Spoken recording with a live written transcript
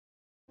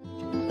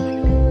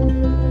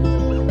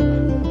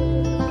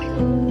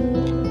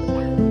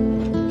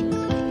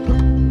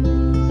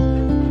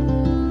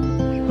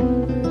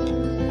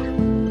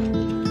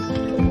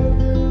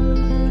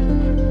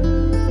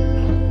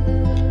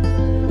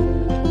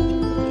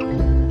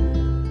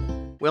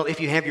Well,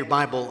 if you have your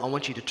Bible, I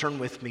want you to turn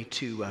with me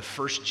to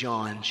 1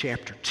 John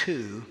chapter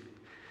 2.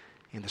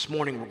 And this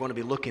morning we're going to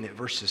be looking at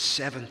verses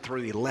 7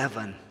 through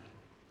 11.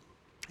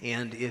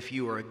 And if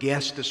you are a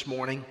guest this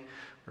morning,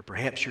 or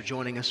perhaps you're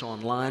joining us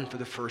online for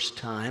the first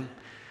time,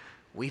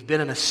 we've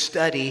been in a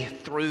study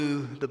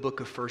through the book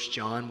of 1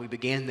 John. We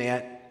began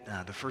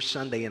that the first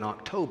Sunday in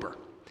October.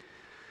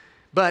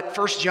 But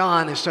 1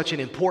 John is such an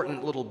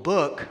important little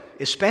book,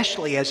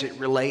 especially as it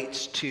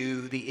relates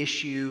to the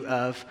issue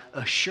of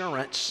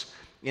assurance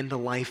in the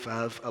life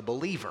of a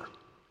believer.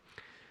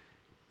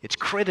 It's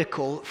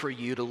critical for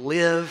you to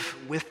live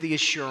with the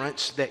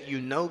assurance that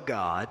you know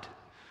God,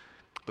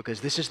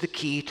 because this is the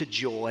key to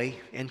joy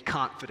and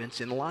confidence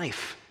in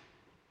life.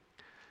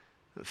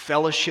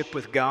 Fellowship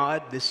with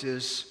God, this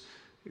is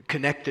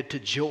connected to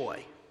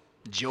joy.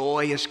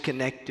 Joy is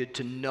connected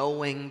to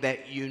knowing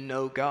that you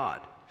know God.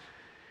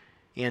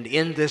 And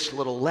in this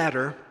little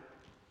letter,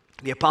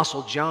 the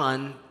Apostle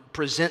John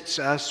presents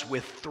us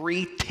with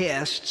 3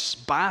 tests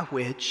by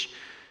which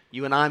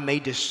you and I may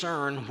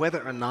discern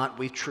whether or not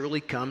we've truly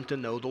come to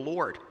know the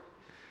Lord.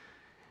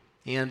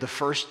 And the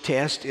first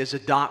test is a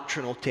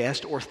doctrinal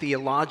test or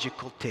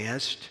theological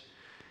test.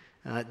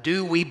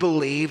 Do we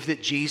believe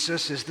that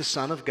Jesus is the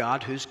Son of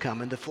God who's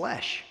come in the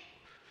flesh?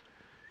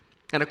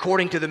 And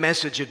according to the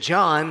message of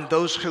John,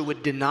 those who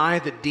would deny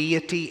the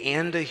deity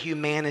and the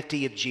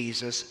humanity of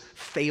Jesus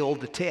failed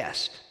the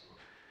test.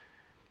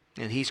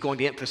 And he's going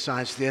to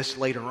emphasize this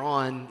later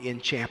on in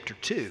chapter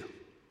 2.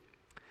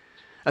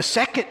 A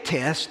second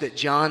test that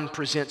John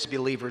presents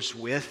believers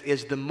with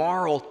is the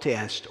moral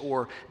test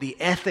or the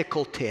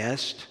ethical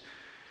test.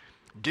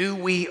 Do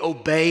we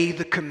obey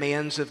the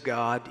commands of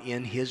God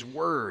in His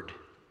Word?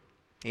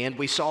 And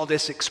we saw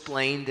this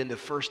explained in the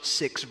first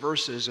 6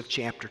 verses of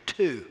chapter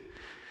 2.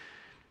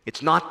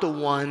 It's not the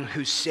one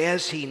who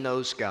says he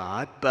knows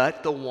God,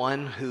 but the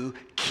one who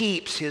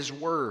keeps His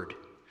Word.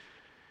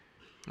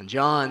 And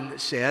John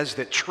says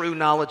that true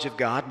knowledge of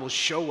God will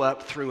show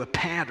up through a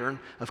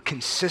pattern of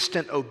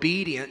consistent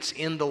obedience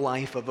in the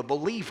life of a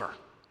believer.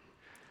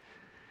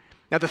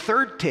 Now, the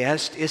third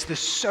test is the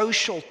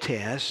social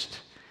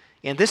test,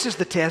 and this is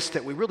the test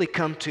that we really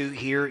come to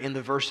here in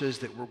the verses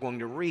that we're going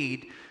to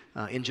read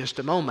in just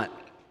a moment.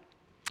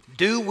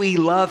 Do we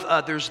love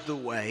others the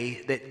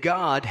way that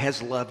God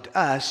has loved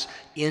us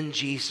in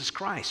Jesus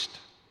Christ?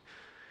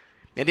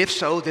 And if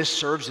so, this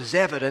serves as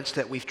evidence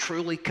that we've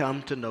truly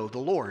come to know the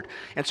Lord.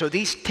 And so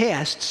these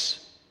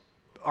tests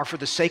are for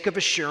the sake of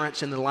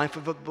assurance in the life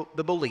of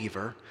the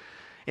believer.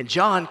 And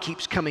John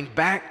keeps coming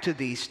back to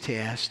these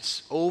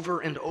tests over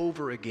and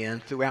over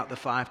again throughout the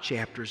 5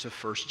 chapters of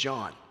 1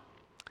 John.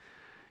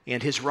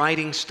 And his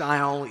writing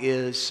style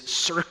is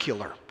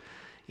circular.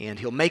 And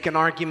he'll make an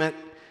argument,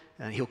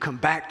 and he'll come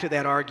back to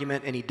that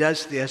argument, and he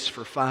does this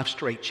for 5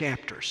 straight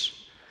chapters.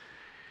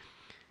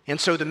 And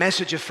so the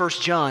message of 1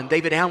 John,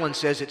 David Allen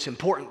says it's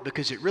important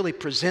because it really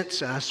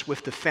presents us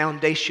with the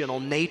foundational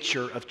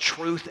nature of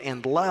truth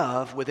and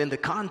love within the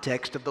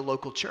context of the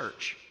local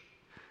church.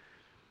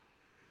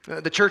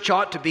 The church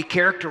ought to be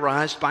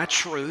characterized by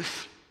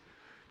truth.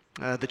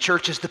 The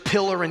church is the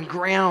pillar and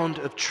ground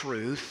of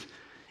truth.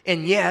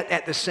 And yet,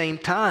 at the same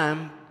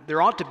time,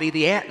 there ought to be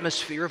the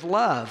atmosphere of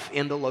love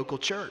in the local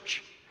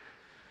church.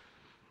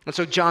 And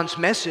so John's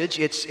message,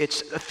 it's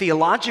a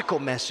theological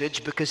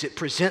message because it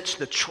presents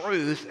the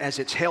truth as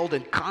it's held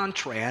in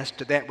contrast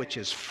to that which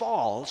is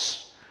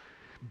false,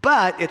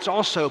 but it's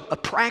also a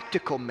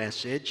practical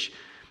message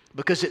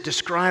because it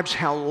describes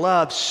how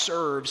love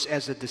serves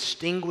as a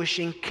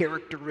distinguishing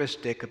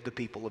characteristic of the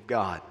people of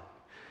God.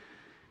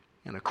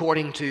 And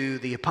according to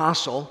the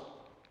apostle,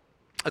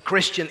 a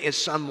Christian is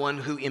someone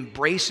who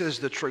embraces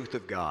the truth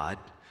of God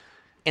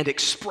and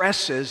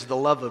expresses the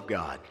love of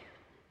God.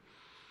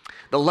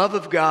 The love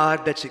of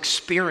God that's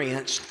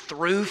experienced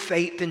through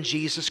faith in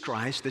Jesus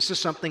Christ, this is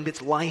something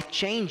that's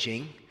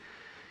life-changing,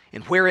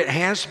 and where it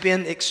has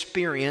been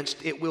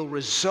experienced, it will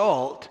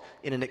result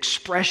in an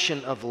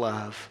expression of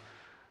love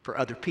for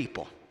other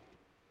people.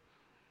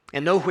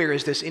 And nowhere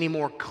is this any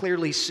more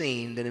clearly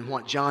seen than in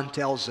what John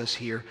tells us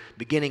here,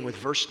 beginning with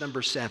verse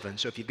number 7.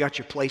 So if you've got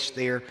your place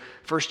there,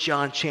 1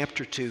 John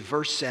chapter 2,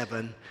 verse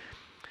 7,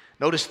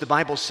 notice the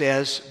Bible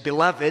says,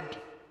 "Beloved,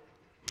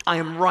 I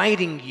am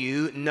writing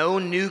you no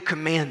new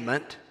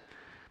commandment,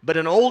 but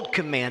an old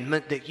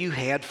commandment that you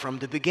had from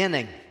the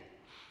beginning.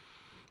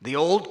 The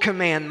old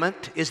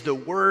commandment is the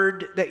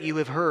word that you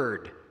have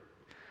heard.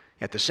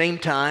 At the same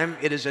time,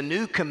 it is a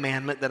new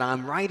commandment that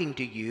I'm writing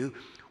to you,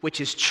 which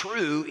is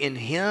true in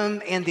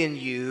Him and in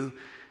you,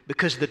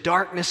 because the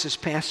darkness is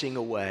passing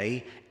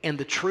away and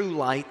the true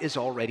light is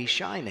already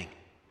shining.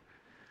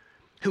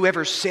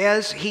 Whoever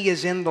says he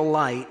is in the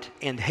light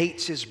and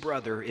hates his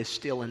brother is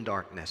still in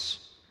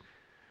darkness.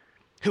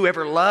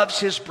 Whoever loves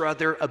his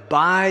brother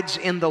abides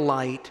in the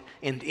light,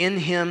 and in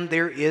him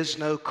there is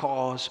no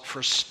cause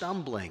for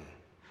stumbling.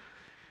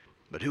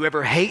 But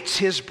whoever hates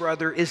his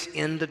brother is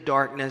in the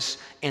darkness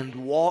and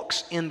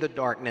walks in the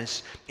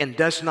darkness and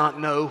does not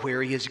know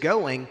where he is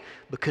going,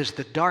 because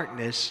the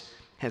darkness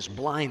has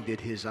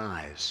blinded his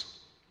eyes."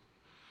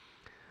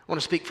 want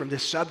to speak from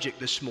this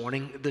subject this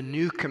morning, the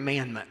new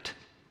commandment.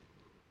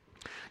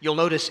 You'll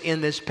notice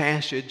in this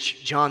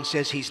passage, John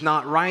says he's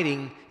not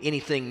writing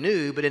anything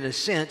new, but in a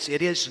sense,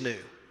 it is new.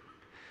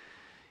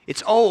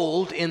 It's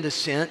old in the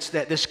sense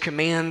that this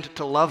command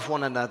to love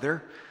one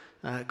another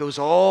goes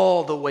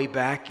all the way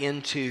back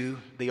into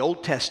the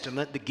Old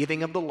Testament, the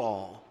giving of the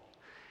law.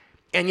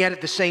 And yet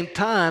at the same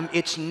time,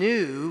 it's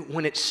new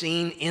when it's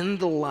seen in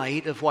the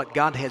light of what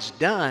God has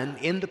done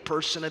in the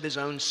person of His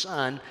own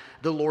Son,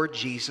 the Lord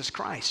Jesus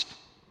Christ.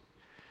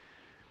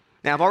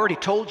 Now, I've already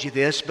told you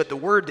this, but the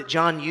word that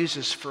John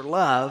uses for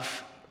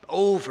love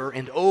over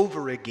and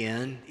over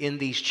again in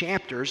these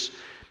chapters,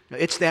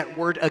 it's that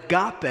word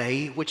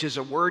agape, which is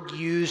a word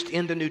used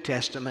in the New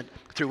Testament,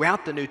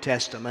 throughout the New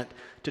Testament,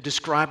 to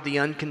describe the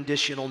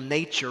unconditional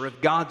nature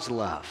of God's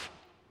love.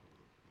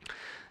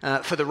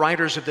 For the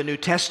writers of the New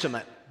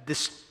Testament,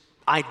 this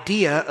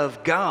idea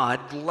of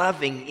God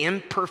loving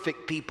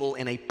imperfect people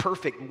in a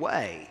perfect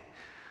way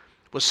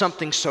was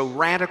something so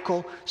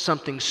radical,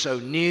 something so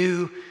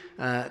new,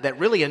 that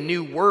really a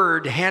new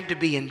word had to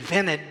be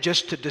invented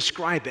just to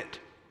describe it.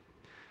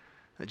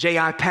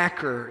 J.I.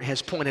 Packer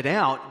has pointed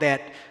out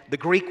that the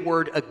Greek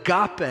word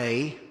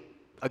agape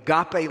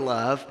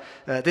love,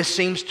 this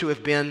seems to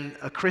have been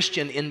a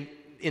Christian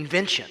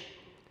invention.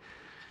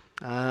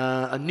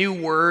 A new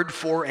word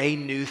for a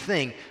new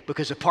thing,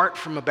 because apart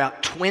from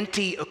about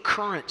 20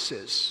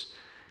 occurrences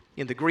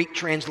in the Greek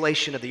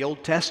translation of the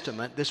Old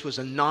Testament, this was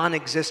a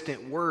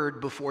non-existent word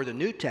before the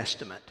New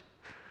Testament,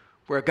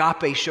 where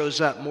agape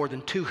shows up more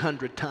than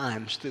 200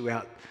 times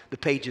throughout the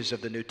pages of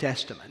the New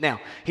Testament.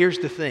 Now, here's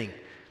the thing.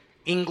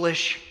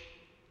 English,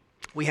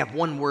 we have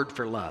one word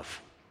for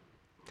love.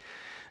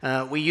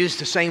 We use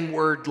the same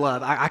word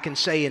love. I can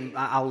say,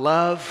 I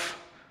love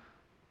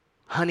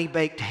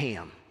honey-baked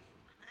ham.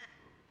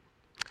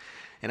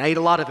 And I ate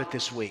a lot of it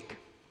this week.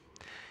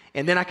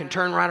 And then I can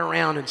turn right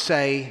around and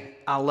say,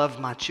 I love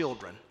my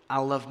children. I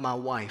love my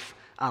wife.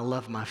 I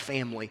love my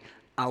family.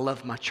 I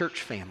love my church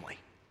family.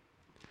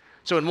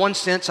 So in one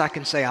sense, I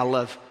can say I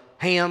love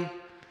ham.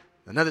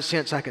 In another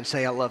sense, I can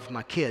say I love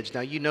my kids.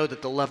 Now, you know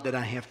that the love that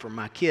I have for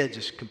my kids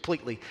is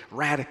completely,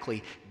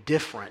 radically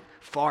different,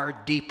 far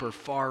deeper,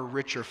 far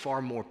richer,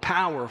 far more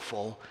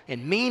powerful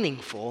and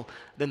meaningful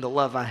than the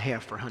love I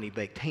have for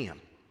honey-baked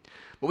ham.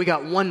 But we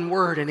got one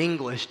word in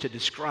English to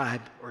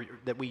describe, or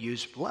that we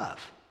use, love.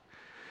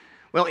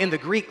 Well, in the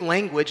Greek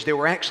language, there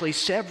were actually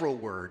several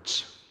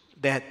words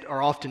that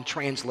are often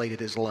translated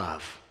as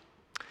love.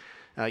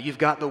 You've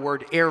got the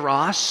word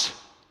eros,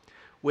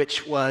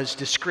 which was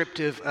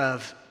descriptive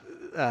of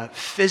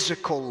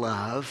physical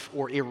love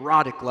or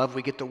erotic love.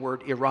 We get the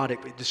word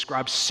erotic. It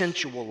describes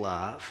sensual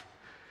love.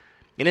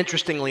 And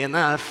interestingly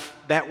enough,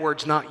 that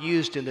word's not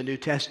used in the New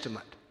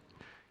Testament,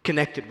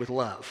 connected with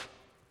love.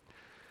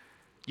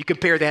 You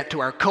compare that to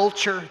our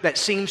culture, that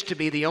seems to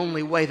be the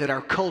only way that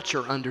our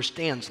culture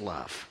understands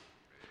love.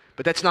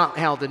 But that's not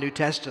how the New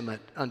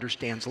Testament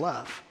understands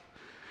love.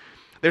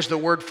 There's the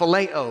word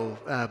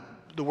phileo.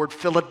 The word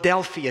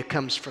Philadelphia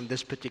comes from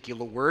this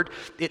particular word.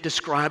 It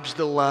describes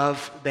the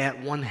love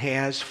that one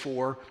has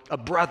for a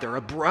brother,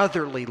 a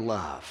brotherly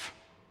love.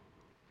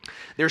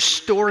 There's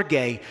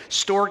storge.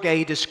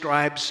 Storge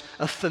describes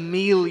a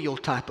familial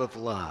type of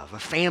love, a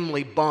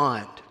family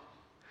bond.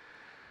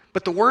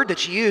 But the word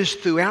that's used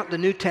throughout the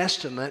New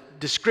Testament,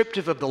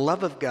 descriptive of the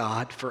love of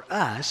God for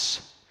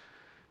us,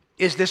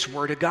 is this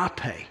word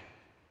agape.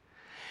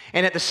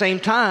 And at the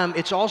same time,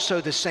 it's also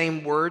the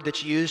same word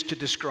that's used to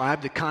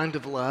describe the kind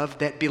of love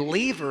that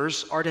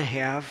believers are to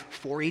have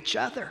for each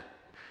other.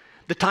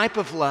 The type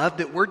of love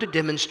that we're to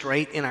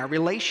demonstrate in our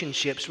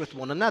relationships with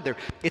one another.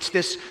 It's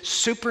this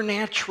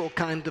supernatural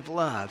kind of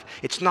love.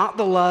 It's not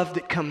the love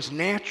that comes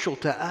natural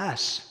to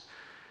us.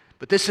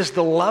 But this is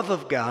the love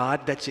of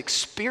God that's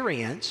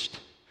experienced.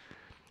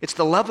 It's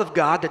the love of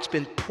God that's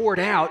been poured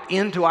out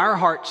into our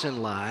hearts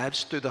and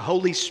lives through the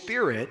Holy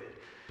Spirit.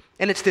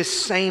 And it's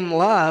this same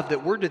love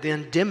that we're to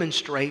then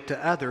demonstrate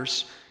to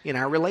others in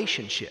our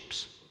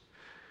relationships.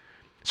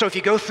 So if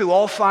you go through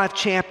all 5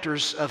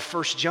 chapters of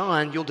 1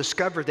 John, you'll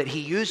discover that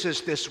he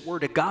uses this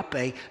word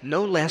agape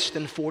no less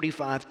than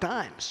 45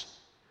 times.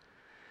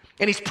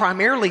 And he's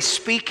primarily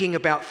speaking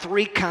about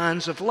 3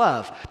 kinds of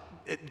love.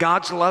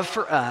 God's love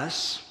for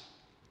us,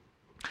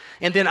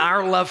 and then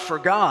our love for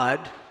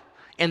God,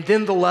 and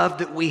then the love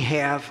that we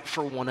have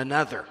for one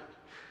another.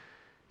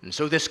 And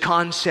so this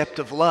concept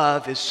of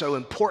love is so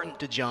important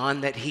to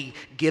John that he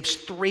gives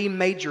 3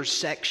 major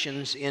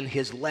sections in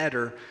his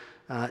letter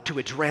to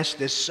address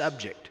this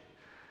subject.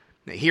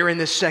 Now, here in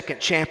this 2nd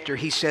chapter,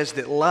 he says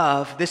that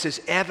love, this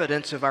is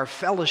evidence of our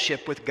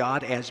fellowship with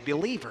God as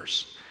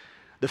believers.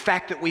 The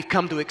fact that we've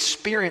come to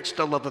experience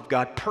the love of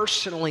God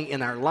personally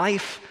in our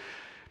life,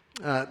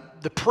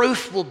 the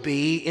proof will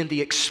be in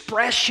the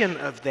expression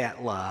of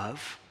that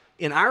love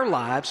in our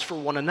lives for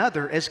one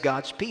another as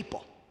God's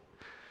people.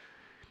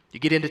 You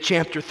get into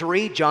chapter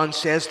 3, John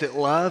says that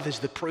love is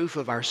the proof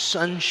of our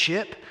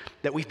sonship,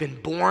 that we've been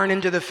born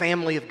into the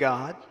family of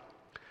God.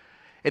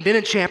 And then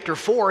in chapter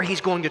 4, he's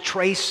going to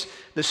trace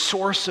the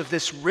source of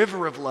this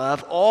river of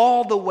love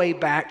all the way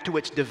back to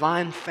its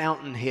divine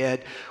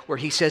fountainhead, where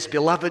he says,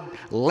 "Beloved,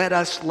 let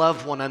us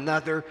love one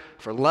another,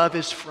 for love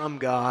is from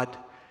God.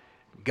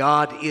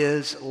 God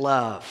is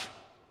love."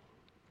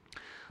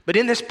 But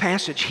in this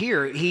passage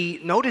here,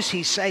 notice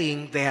he's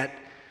saying that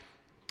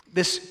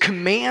this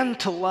command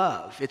to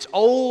love, it's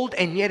old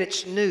and yet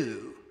it's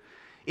new.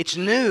 It's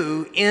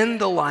new in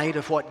the light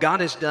of what God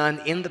has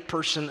done in the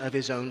person of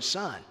his own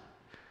Son.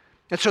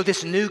 And so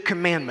this new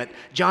commandment,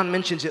 John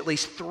mentions at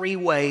least 3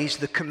 ways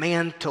the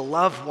command to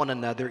love one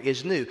another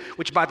is new.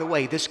 Which, by the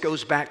way, this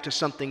goes back to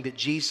something that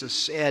Jesus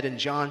said in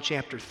John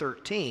chapter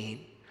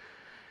 13.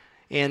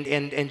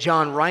 And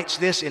John writes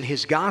this in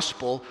his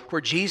gospel,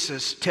 where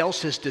Jesus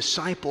tells his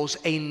disciples,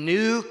 "A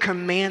new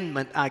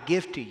commandment I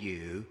give to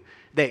you,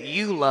 that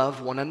you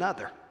love one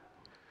another."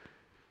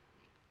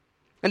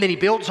 And then he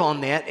builds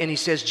on that and he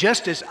says,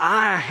 "Just as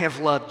I have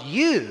loved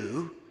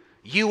you,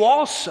 you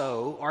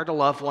also are to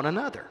love one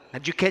another."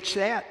 Did you catch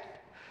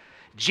that?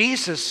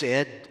 Jesus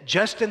said,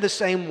 just in the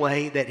same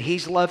way that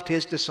he's loved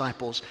his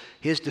disciples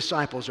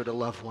are to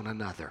love one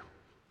another.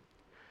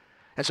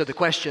 And so the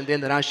question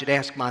then that I should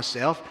ask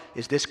myself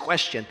is this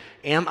question: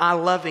 am I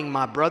loving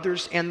my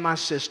brothers and my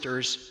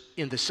sisters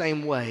in the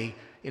same way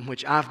in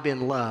which I've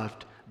been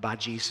loved by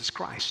Jesus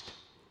Christ?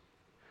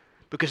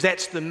 Because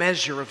that's the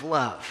measure of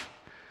love.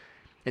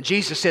 And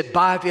Jesus said,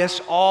 "By this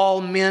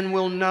all men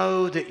will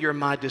know that you're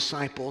my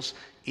disciples,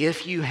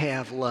 if you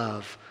have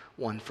love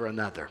one for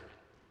another."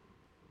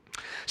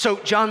 So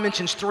John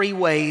mentions 3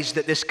 ways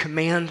that this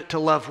command to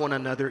love one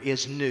another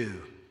is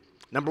new.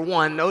 Number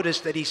 1, notice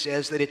that he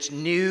says that it's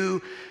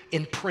new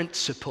in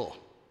principle.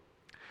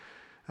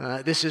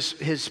 This is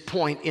his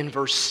point in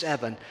verse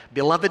 7.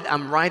 "Beloved,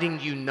 I'm writing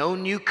you no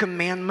new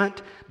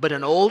commandment, but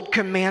an old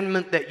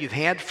commandment that you've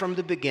had from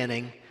the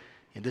beginning.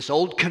 And this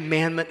old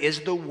commandment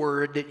is the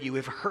word that you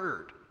have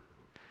heard."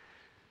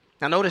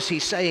 Now notice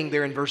he's saying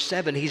there in verse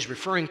 7, he's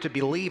referring to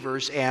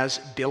believers as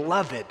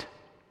beloved.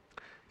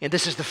 And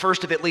this is the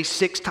first of at least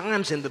 6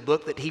 times in the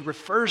book that he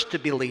refers to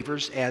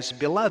believers as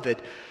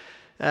beloved.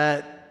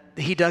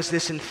 He does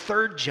this in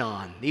 3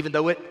 John, even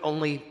though it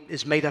only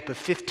is made up of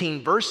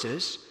 15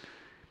 verses.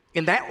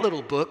 In that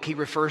little book, he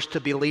refers to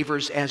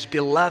believers as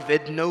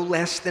beloved no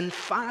less than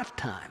 5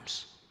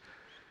 times.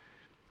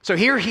 So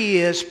here he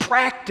is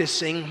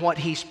practicing what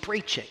he's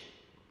preaching.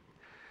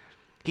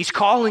 He's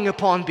calling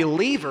upon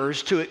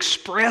believers to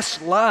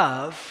express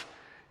love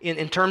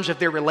in terms of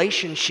their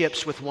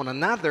relationships with one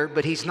another,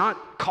 but he's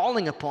not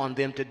calling upon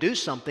them to do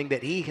something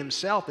that he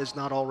himself is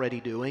not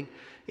already doing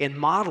and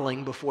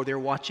modeling before their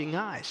watching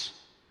eyes.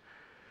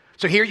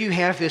 So here you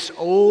have this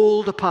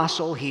old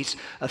apostle. He's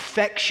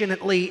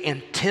affectionately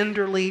and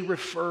tenderly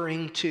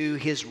referring to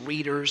his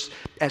readers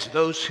as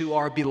those who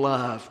are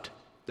beloved.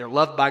 They're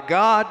loved by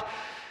God.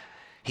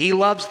 He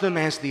loves them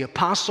as the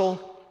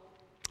apostle,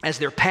 as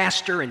their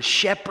pastor and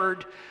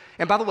shepherd.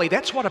 And by the way,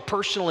 that's what a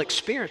personal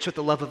experience with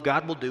the love of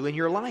God will do in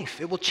your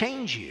life. It will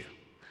change you.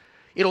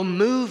 It'll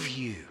move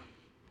you,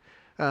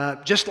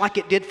 just like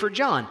it did for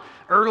John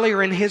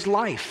earlier in his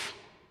life.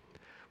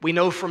 We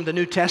know from the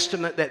New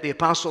Testament that the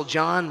Apostle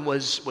John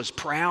was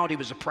proud. He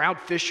was a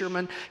proud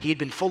fisherman. He had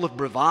been full of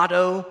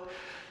bravado.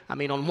 I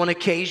mean, on one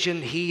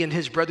occasion, he and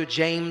his brother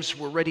James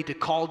were ready to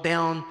call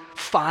down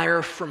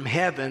fire from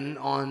heaven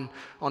on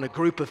a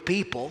group of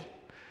people,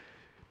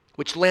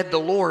 which led the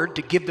Lord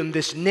to give them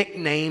this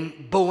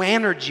nickname,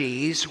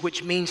 Boanerges,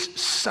 which means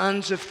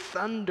sons of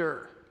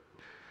thunder.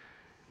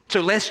 So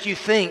lest you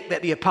think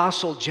that the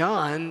Apostle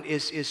John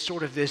is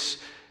sort of this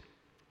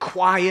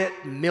quiet,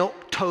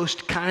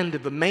 milquetoast kind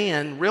of a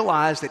man,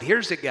 realize that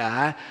here's a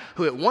guy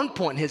who at one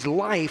point in his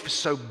life was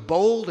so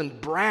bold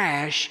and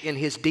brash in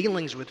his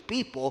dealings with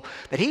people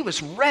that he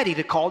was ready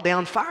to call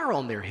down fire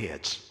on their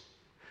heads.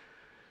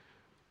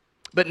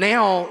 But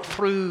now,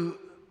 through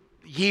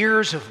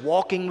years of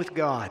walking with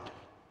God,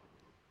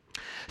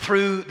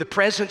 through the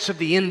presence of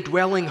the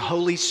indwelling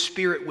Holy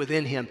Spirit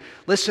within him,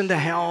 listen to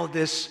how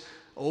this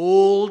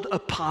old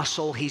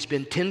apostle, he's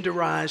been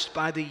tenderized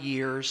by the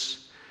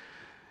years.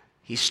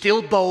 He's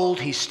still bold,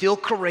 he's still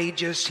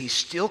courageous, he's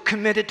still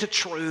committed to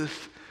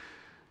truth,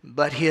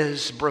 but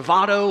his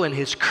bravado and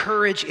his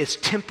courage is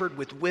tempered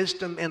with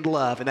wisdom and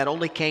love, and that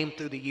only came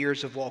through the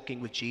years of walking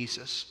with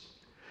Jesus.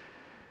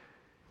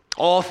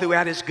 All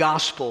throughout his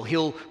gospel,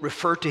 he'll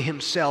refer to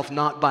himself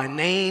not by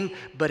name,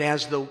 but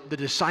as the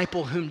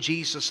disciple whom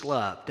Jesus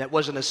loved. That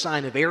wasn't a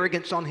sign of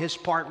arrogance on his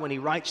part when he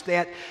writes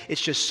that.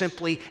 It's just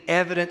simply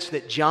evidence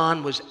that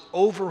John was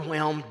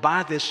overwhelmed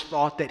by this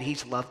thought that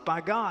he's loved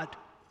by God.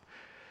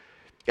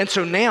 And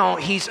so now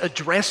he's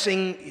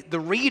addressing the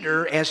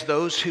reader as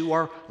those who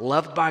are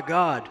loved by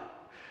God,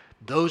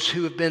 those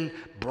who have been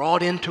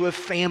brought into a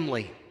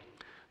family,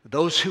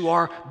 those who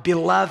are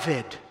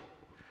beloved.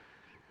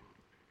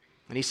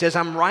 And he says,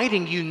 I'm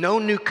writing you no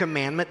new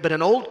commandment, but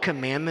an old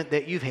commandment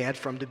that you've had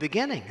from the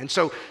beginning. And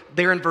so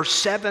there in verse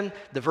 7,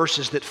 the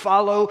verses that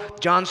follow,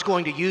 John's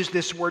going to use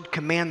this word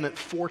commandment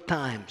 4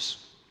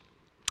 times.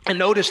 And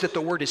notice that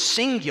the word is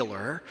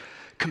singular.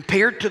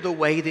 compared to the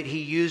way that he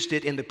used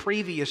it in the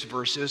previous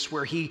verses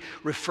where he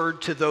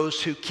referred to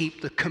those who keep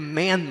the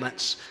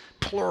commandments,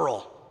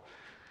 plural.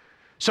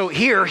 So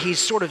here he's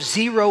sort of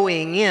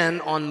zeroing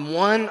in on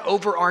one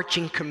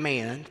overarching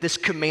command, this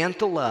command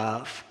to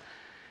love,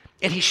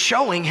 and he's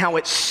showing how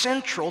it's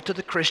central to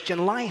the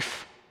Christian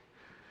life.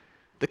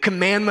 The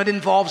commandment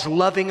involves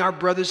loving our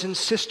brothers and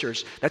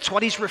sisters. That's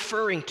what he's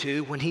referring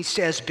to when he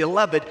says,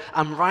 "Beloved,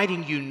 I'm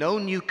writing you no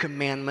new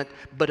commandment,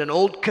 but an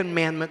old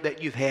commandment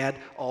that you've had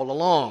all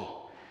along."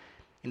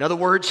 In other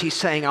words, he's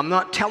saying, I'm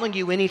not telling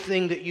you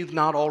anything that you've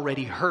not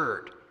already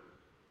heard.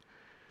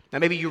 Now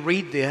maybe you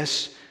read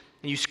this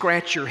and you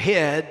scratch your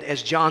head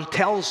as John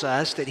tells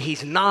us that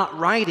he's not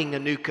writing a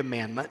new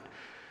commandment,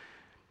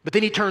 but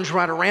then he turns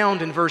right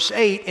around in verse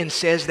 8 and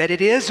says that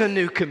it is a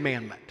new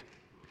commandment.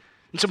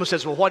 And someone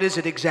says, well, what is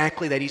it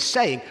exactly that he's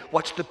saying?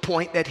 What's the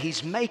point that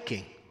he's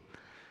making?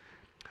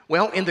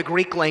 Well, in the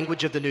Greek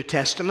language of the New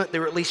Testament,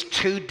 there are at least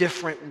two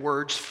different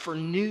words for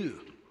new.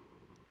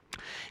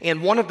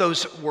 And one of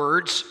those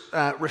words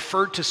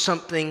referred to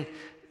something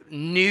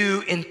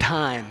new in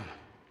time,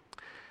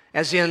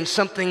 as in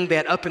something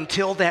that up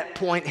until that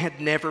point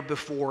had never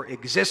before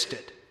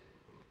existed.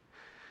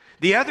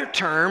 The other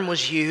term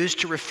was used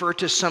to refer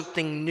to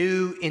something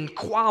new in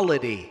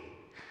quality,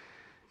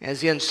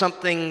 as in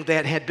something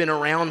that had been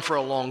around for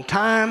a long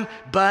time,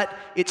 but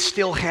it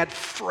still had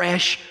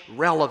fresh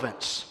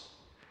relevance.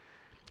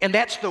 And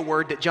that's the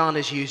word that John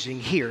is using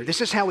here. This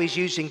is how he's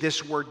using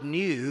this word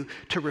new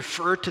to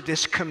refer to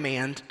this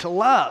command to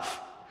love.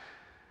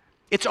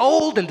 It's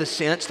old in the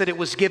sense that it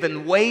was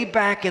given way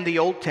back in the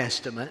Old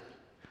Testament,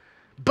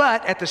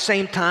 but at the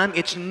same time,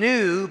 it's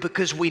new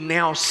because we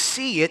now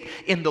see it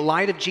in the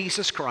light of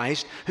Jesus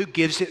Christ, who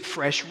gives it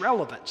fresh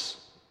relevance.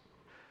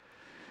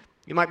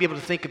 You might be able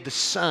to think of the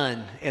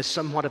sun as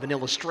somewhat of an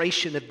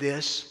illustration of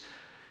this,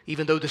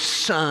 even though the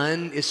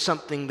sun is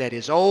something that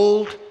is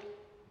old,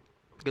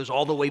 it goes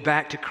all the way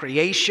back to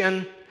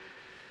creation.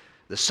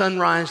 The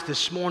sunrise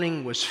this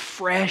morning was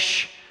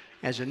fresh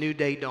as a new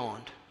day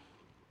dawned.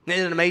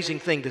 Isn't it an amazing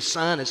thing? The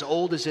sun, as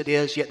old as it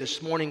is, yet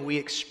this morning we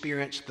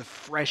experienced the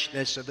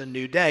freshness of a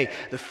new day,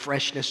 the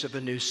freshness of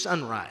a new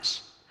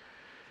sunrise.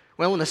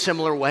 Well, in a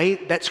similar way,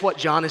 that's what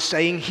John is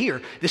saying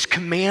here. This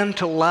command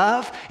to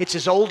love, it's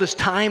as old as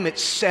time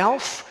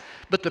itself,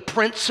 but the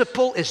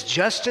principle is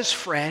just as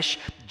fresh,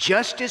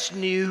 just as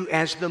new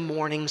as the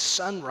morning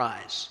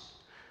sunrise,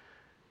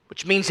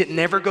 which means it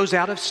never goes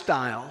out of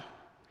style.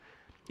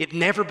 It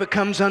never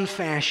becomes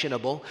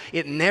unfashionable.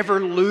 It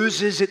never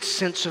loses its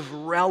sense of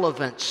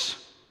relevance,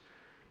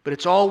 but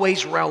it's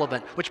always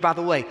relevant, which, by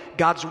the way,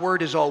 God's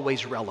Word is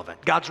always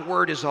relevant. God's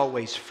Word is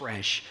always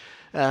fresh.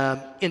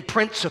 In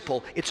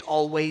principle, it's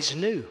always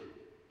new.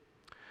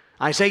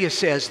 Isaiah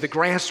says, the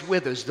grass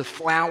withers, the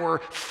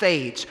flower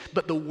fades,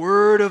 but the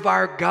word of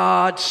our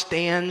God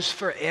stands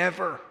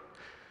forever.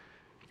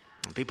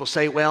 And people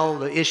say, well,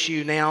 the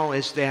issue now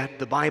is that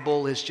the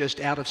Bible is just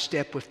out of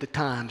step with the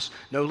times.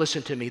 No,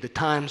 listen to me, the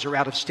times are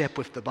out of step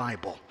with the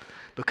Bible,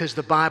 because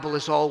the Bible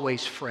is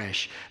always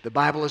fresh. The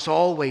Bible is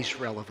always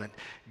relevant.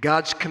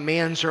 God's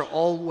commands are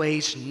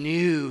always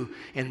new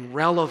and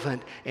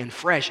relevant and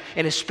fresh,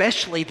 and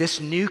especially this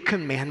new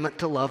commandment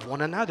to love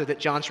one another that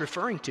John's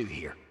referring to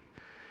here.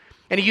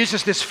 And he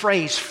uses this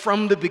phrase,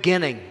 from the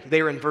beginning,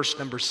 there in verse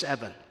number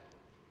 7.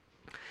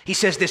 He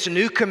says this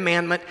new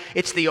commandment,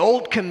 it's the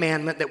old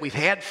commandment that we've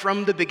had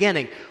from the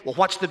beginning. Well,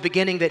 what's the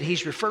beginning that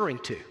he's referring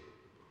to?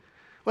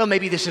 Well,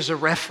 maybe this is a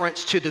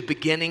reference to the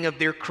beginning of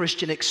their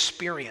Christian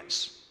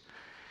experience.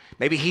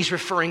 Maybe he's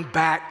referring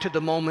back to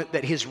the moment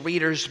that his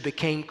readers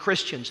became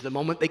Christians, the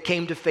moment they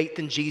came to faith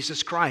in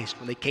Jesus Christ,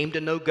 when they came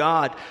to know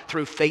God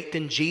through faith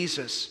in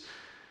Jesus.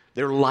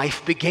 Their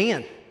life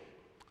began.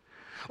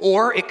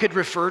 Or it could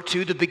refer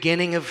to the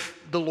beginning of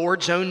the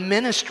Lord's own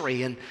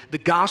ministry and the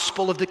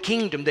gospel of the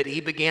kingdom that he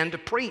began to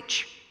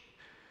preach.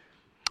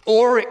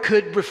 Or it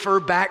could refer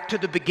back to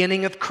the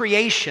beginning of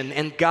creation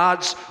and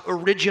God's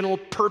original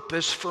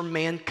purpose for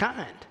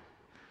mankind.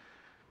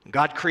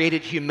 God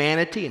created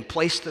humanity and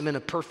placed them in a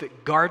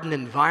perfect garden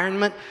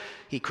environment.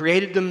 He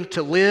created them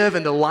to live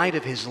in the light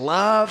of his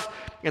love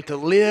and to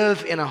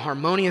live in a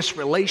harmonious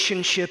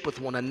relationship with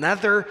one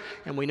another.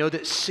 And we know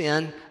that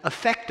sin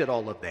affected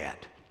all of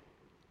that.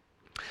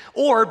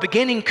 Or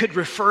beginning could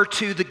refer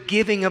to the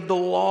giving of the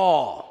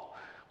law,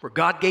 where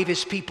God gave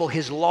his people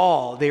his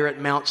law there at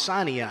Mount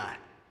Sinai.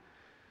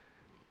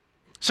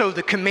 So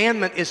the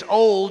commandment is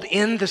old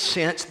in the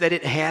sense that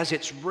it has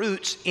its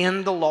roots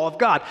in the law of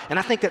God. And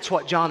I think that's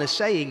what John is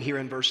saying here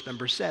in verse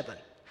number 7.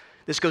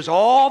 This goes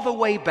all the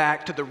way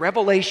back to the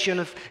revelation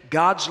of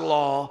God's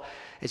law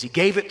as he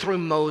gave it through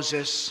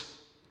Moses.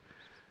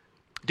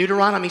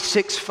 Deuteronomy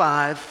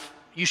 6:5,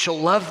 you shall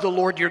love the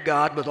Lord your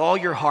God with all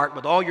your heart,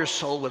 with all your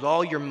soul, with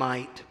all your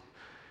might.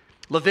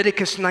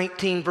 Leviticus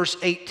 19 verse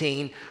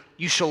 18,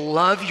 you shall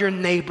love your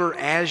neighbor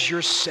as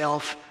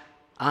yourself.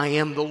 I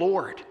am the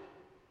Lord.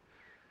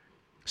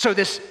 So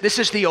this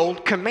is the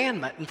old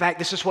commandment. In fact,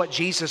 this is what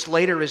Jesus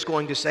later is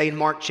going to say in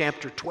Mark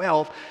chapter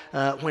 12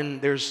 when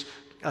there's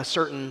a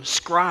certain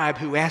scribe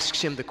who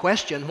asks him the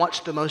question, what's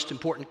the most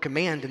important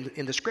command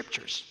in the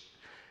Scriptures?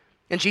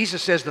 And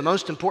Jesus says the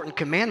most important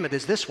commandment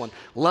is this one: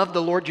 love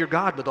the Lord your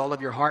God with all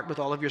of your heart, with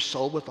all of your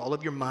soul, with all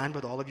of your mind,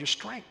 with all of your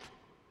strength.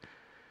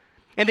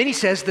 And then he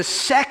says the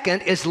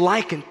second is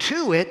likened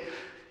to it: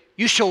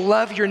 you shall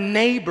love your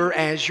neighbor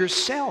as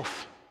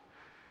yourself.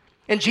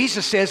 And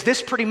Jesus says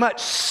this pretty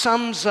much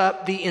sums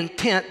up the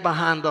intent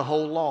behind the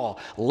whole law.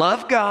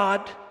 Love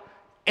God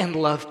and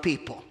love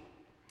people.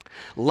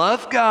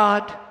 Love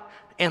God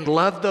and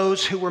love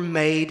those who were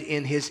made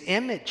in His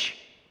image.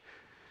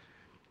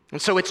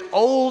 And so it's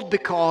old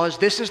because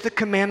this is the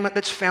commandment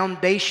that's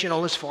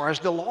foundational as far as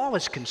the law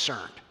is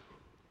concerned.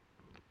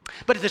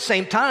 But at the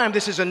same time,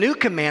 this is a new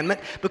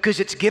commandment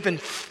because it's given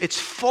its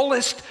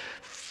fullest,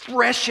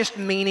 freshest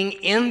meaning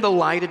in the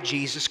light of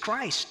Jesus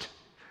Christ.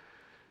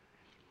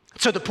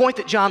 So the point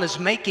that John is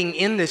making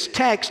in this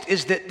text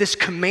is that this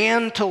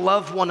command to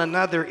love one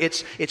another,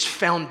 it's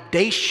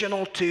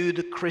foundational to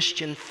the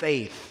Christian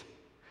faith.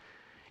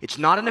 It's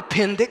not an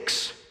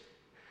appendix.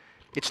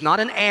 It's not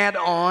an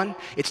add-on.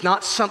 It's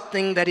not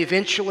something that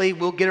eventually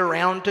we'll get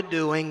around to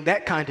doing,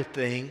 that kind of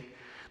thing.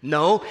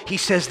 No, he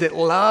says that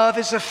love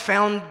is a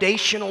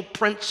foundational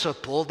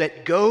principle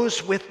that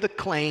goes with the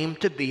claim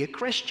to be a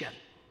Christian.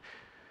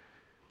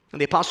 And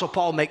the Apostle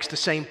Paul makes the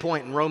same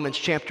point in Romans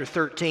chapter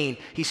 13.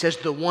 He says,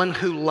 the one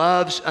who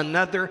loves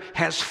another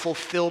has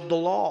fulfilled the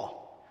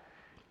law.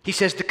 He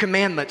says the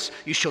commandments: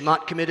 you shall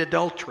not commit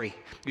adultery,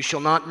 you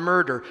shall not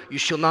murder, you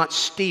shall not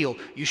steal,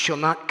 you shall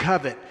not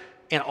covet,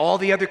 and all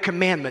the other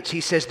commandments,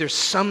 he says they're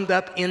summed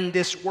up in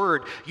this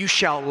word: you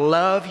shall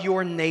love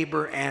your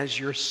neighbor as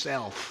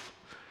yourself.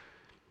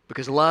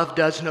 Because love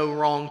does no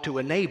wrong to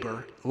a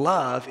neighbor.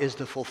 Love is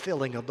the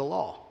fulfilling of the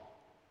law.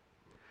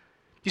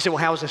 You say, well,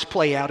 how does this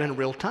play out in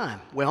real time?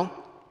 Well,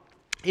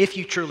 if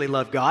you truly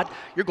love God,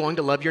 you're going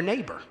to love your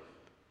neighbor.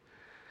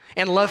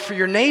 And love for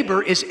your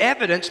neighbor is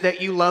evidence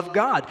that you love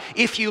God.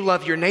 If you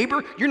love your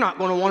neighbor, you're not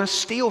going to want to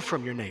steal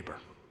from your neighbor.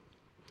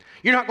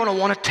 You're not going to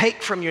want to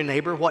take from your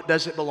neighbor what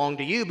doesn't belong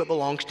to you but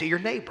belongs to your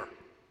neighbor.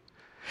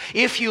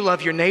 If you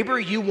love your neighbor,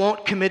 you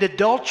won't commit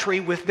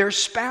adultery with their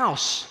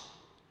spouse.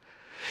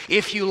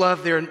 If you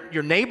love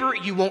your neighbor,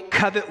 you won't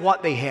covet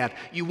what they have.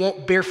 You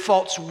won't bear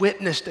false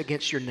witness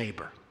against your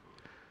neighbor.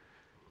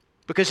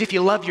 Because if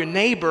you love your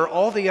neighbor,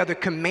 all the other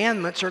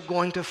commandments are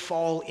going to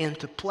fall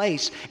into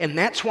place. And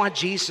that's why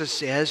Jesus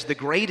says the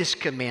greatest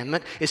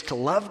commandment is to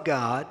love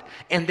God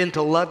and then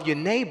to love your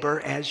neighbor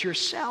as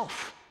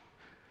yourself.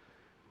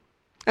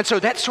 And so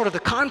that's sort of the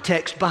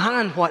context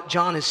behind what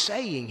John is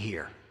saying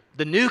here.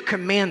 The new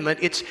commandment,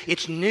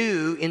 it's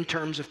new in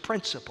terms of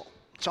principle.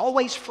 It's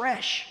always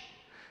fresh.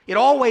 It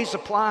always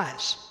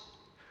applies.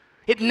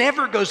 It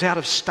never goes out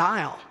of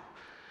style.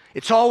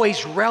 It's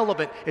always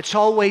relevant. It's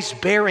always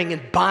bearing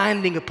and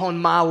binding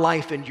upon my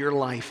life and your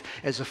life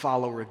as a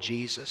follower of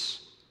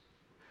Jesus.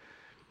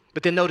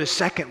 But then notice,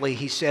 secondly,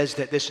 he says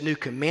that this new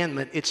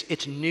commandment,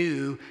 it's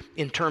new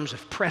in terms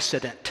of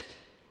precedent.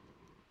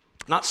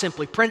 Not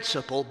simply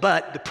principle,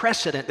 but the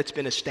precedent that's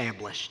been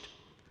established.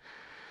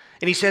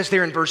 And he says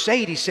there in verse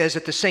 8, he says,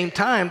 at the same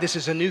time, this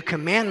is a new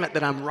commandment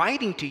that I'm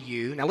writing to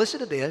you. Now listen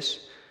to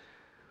this.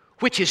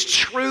 Which is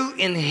true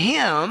in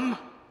Him,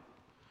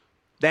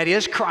 that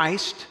is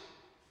Christ.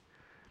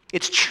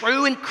 It's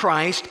true in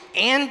Christ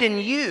and in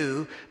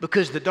you,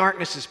 because the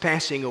darkness is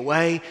passing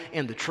away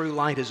and the true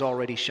light is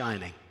already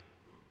shining.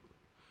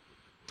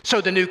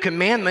 So the new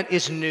commandment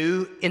is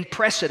new in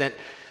precedent.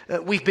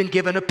 We've been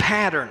given a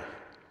pattern.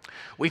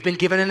 We've been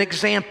given an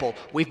example.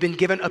 We've been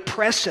given a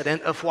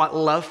precedent of what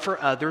love for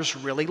others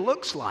really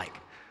looks like.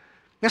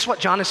 That's what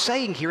John is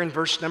saying here in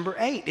verse number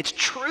 8. It's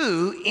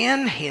true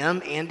in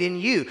Him and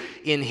in you.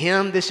 In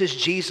Him, this is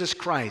Jesus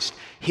Christ.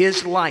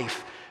 His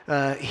life,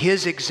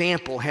 His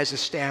example has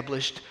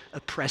established a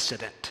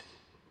precedent.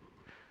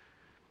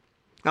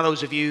 Now,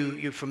 those of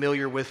you're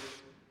familiar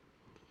with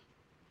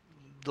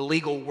the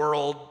legal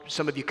world.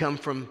 Some of you come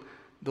from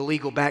the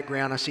legal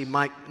background. I see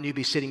Mike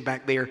Newby sitting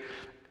back there.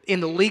 In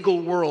the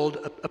legal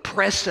world, a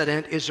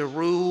precedent is a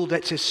rule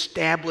that's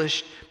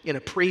established in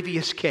a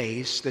previous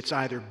case that's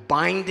either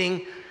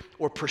binding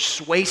or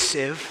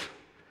persuasive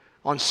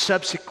on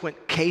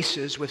subsequent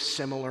cases with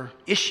similar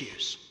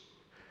issues.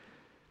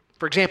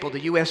 For example,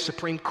 the U.S.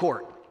 Supreme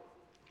Court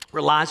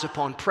relies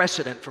upon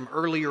precedent from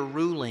earlier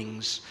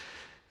rulings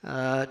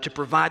to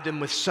provide them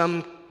with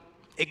some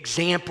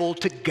example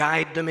to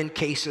guide them in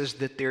cases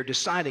that they're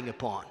deciding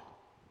upon.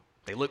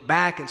 They look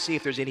back and see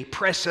if there's any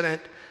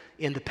precedent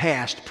in the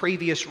past,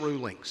 previous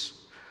rulings.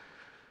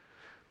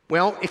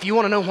 Well, if you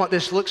want to know what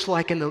this looks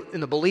like in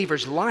the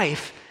believer's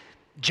life,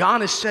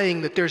 John is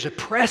saying that there's a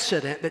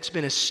precedent that's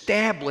been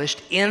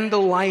established in the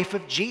life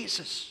of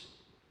Jesus.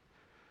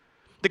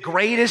 The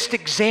greatest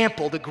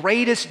example, the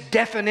greatest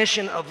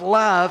definition of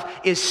love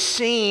is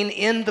seen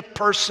in the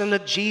person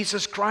of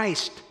Jesus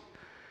Christ.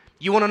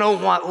 You want to know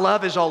what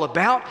love is all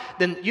about?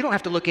 Then you don't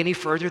have to look any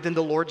further than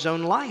the Lord's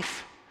own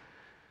life.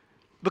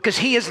 Because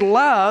He is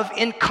love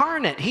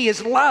incarnate. He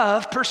is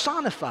love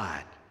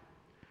personified.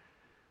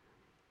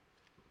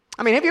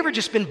 I mean, have you ever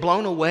just been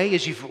blown away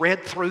as you've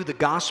read through the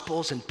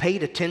Gospels and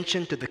paid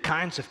attention to the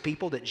kinds of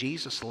people that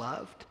Jesus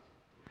loved?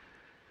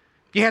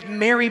 You had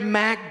Mary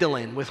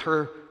Magdalene with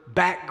her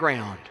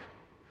background,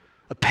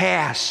 a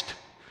past,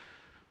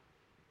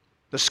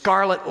 the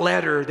scarlet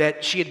letter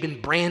that she had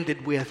been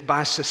branded with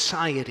by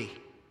society.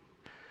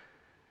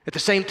 At the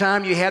same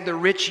time, you had the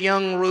rich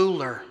young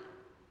ruler.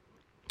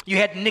 You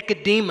had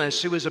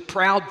Nicodemus, who was a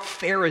proud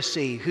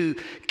Pharisee who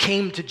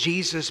came to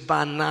Jesus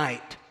by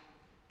night.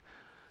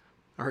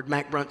 I heard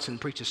Mac Brunson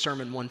preach a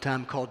sermon one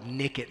time called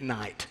Nick at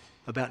Night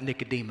about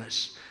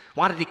Nicodemus.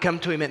 Why did he come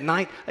to him at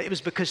night? It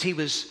was because he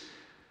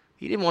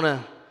didn't want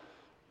to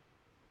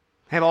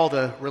have all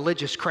the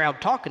religious crowd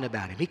talking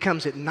about him. He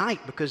comes at night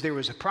because there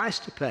was a price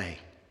to pay.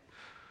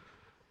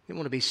 He didn't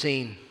want to be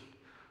seen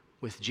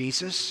with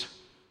Jesus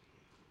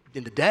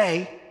in the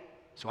day,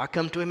 so I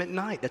come to him at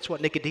night. That's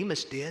what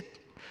Nicodemus did.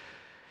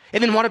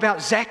 And then what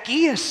about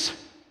Zacchaeus?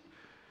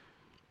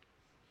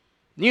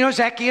 You know,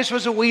 Zacchaeus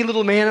was a wee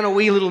little man, and a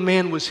wee little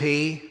man was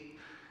he.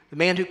 The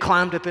man who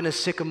climbed up in a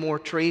sycamore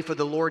tree for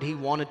the Lord he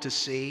wanted to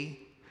see.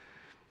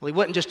 Well, he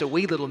wasn't just a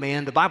wee little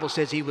man. The Bible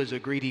says he was a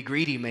greedy,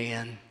 greedy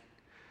man.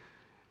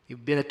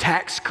 He'd been a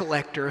tax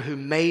collector who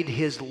made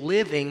his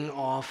living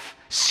off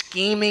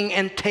scheming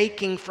and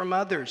taking from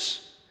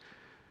others.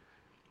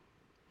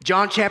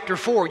 John chapter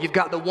 4, you've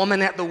got the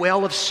woman at the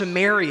well of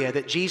Samaria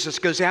that Jesus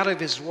goes out of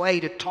his way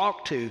to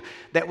talk to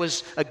that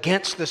was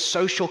against the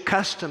social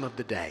custom of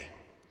the day.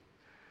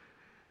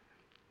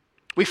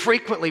 We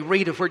frequently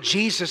read of where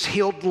Jesus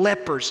healed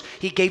lepers.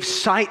 He gave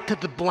sight to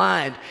the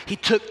blind. He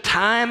took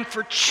time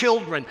for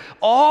children,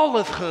 all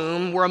of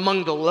whom were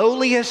among the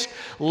lowliest,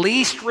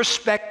 least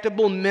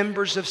respectable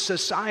members of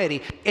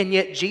society. And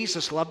yet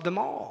Jesus loved them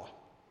all.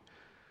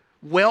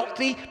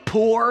 Wealthy,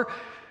 poor,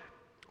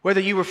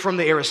 whether you were from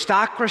the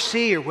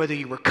aristocracy or whether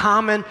you were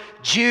common,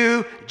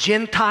 Jew,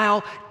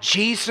 Gentile,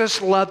 Jesus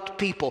loved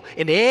people.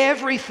 And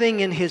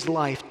everything in his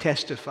life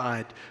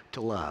testified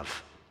to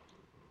love.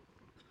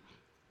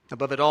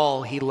 Above it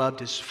all, he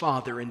loved his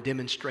Father and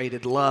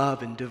demonstrated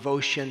love and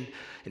devotion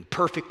and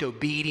perfect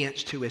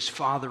obedience to his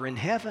Father in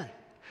heaven.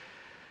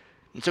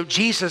 And so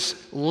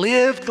Jesus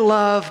lived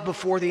love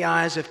before the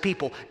eyes of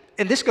people.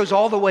 And this goes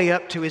all the way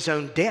up to his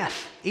own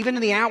death. Even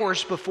in the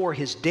hours before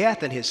his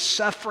death and his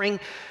suffering,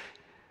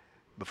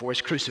 before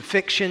his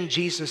crucifixion,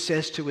 Jesus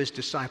says to his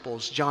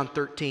disciples, John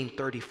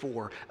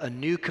 13:34, "A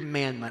new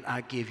commandment I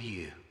give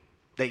you,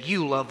 that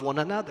you love one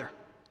another.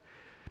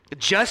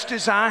 Just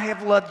as I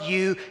have loved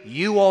you,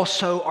 you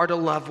also are to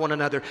love one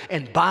another.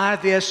 And by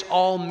this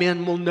all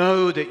men will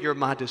know that you're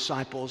my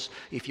disciples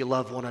if you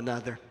love one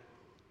another."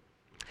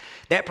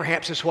 That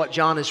perhaps is what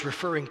John is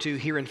referring to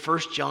here in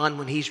 1 John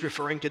when he's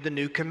referring to the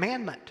new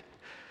commandment.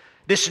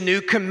 This new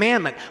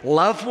commandment,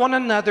 love one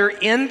another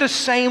in the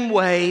same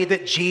way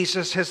that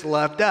Jesus has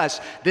loved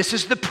us. This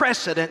is the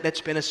precedent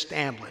that's been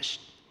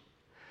established.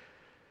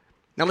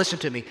 Now listen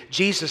to me.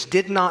 Jesus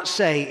did not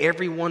say,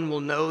 everyone will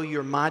know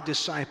you're my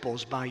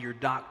disciples by your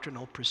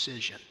doctrinal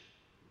precision.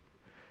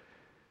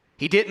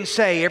 He didn't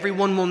say,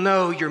 everyone will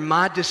know you're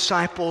my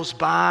disciples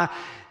by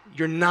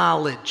your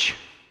knowledge.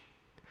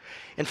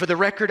 And for the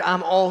record,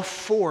 I'm all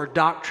for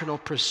doctrinal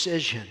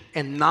precision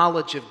and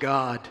knowledge of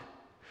God.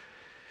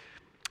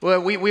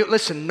 Well, we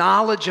listen,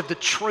 knowledge of the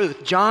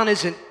truth. John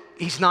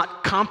he's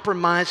not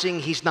compromising,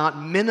 he's not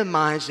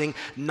minimizing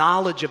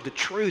knowledge of the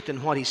truth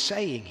in what he's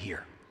saying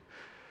here.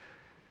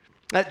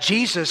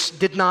 Jesus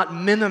did not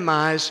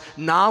minimize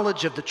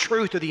knowledge of the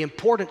truth or the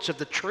importance of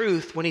the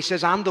truth when he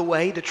says, I'm the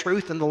way, the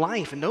truth, and the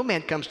life, and no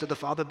man comes to the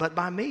Father but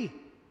by me.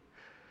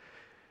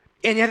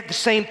 And yet at the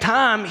same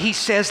time, he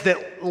says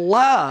that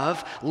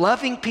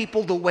loving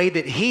people the way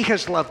that he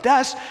has loved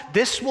us,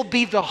 this will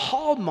be the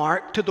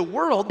hallmark to the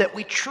world that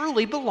we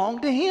truly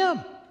belong to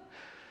him.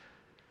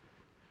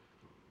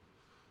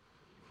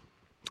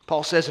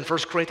 Paul says in 1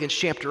 Corinthians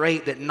chapter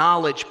 8 that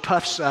knowledge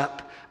puffs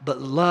up,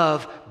 but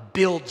love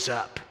builds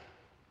up.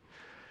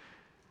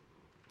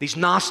 These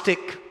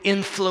Gnostic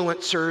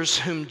influencers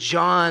whom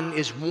John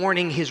is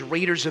warning his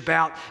readers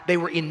about, they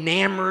were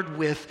enamored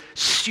with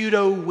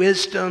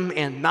pseudo-wisdom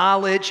and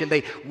knowledge, and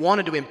they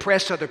wanted to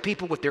impress other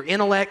people with their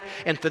intellect,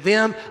 and for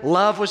them,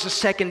 love was a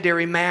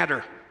secondary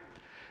matter.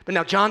 But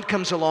now John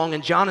comes along,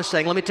 and John is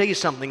saying, let me tell you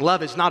something,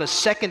 love is not a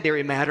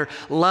secondary matter,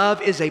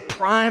 love is a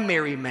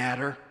primary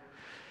matter.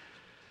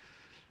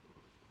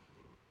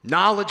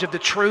 Knowledge of the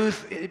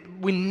truth,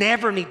 we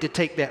never need to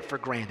take that for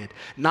granted.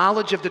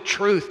 Knowledge of the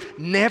truth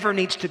never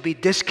needs to be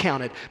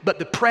discounted. But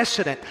the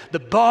precedent, the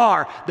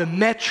bar, the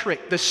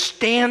metric, the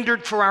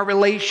standard for our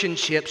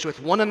relationships with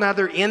one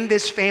another in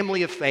this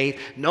family of faith,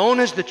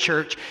 known as the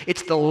church,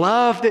 it's the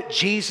love that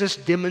Jesus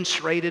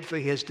demonstrated for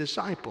his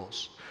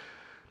disciples.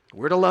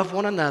 We're to love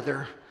one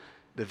another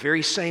the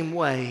very same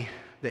way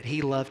that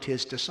he loved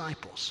his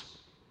disciples.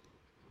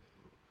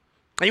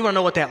 Now you want to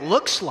know what that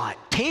looks like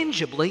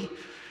tangibly?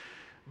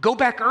 Go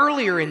back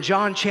earlier in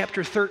John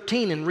chapter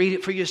 13 and read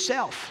it for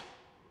yourself.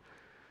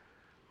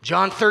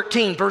 John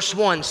 13 verse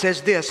 1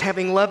 says this,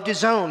 having loved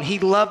his own, he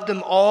loved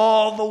them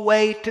all the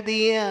way to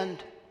the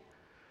end.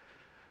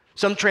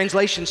 Some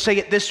translations say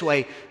it this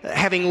way: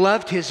 having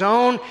loved his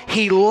own,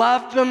 he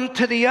loved them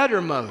to the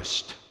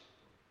uttermost.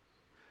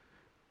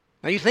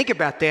 Now you think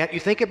about that, you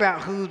think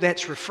about who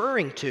that's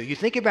referring to, you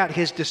think about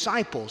his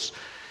disciples.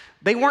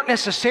 They weren't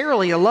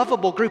necessarily a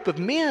lovable group of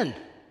men,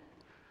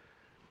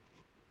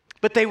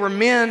 but they were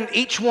men,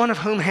 each one of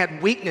whom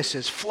had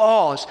weaknesses,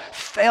 flaws,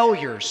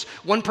 failures.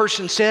 One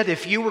person said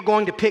if you were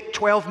going to pick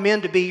 12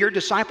 men to be your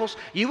disciples,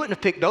 you wouldn't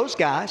have picked those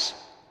guys.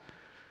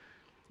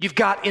 You've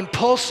got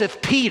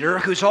impulsive Peter,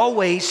 who's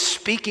always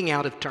speaking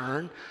out of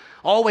turn,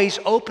 always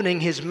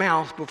opening his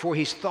mouth before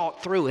he's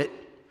thought through it.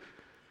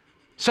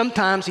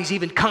 Sometimes he's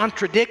even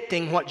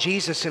contradicting what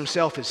Jesus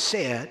himself has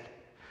said.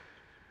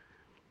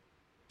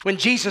 When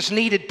Jesus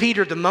needed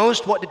Peter the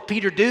most, what did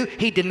Peter do?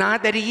 He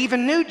denied that he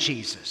even knew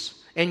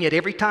Jesus. And yet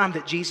every time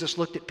that Jesus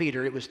looked at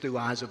Peter, it was through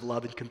eyes of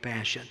love and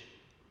compassion.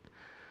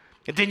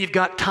 And then you've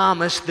got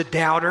Thomas, the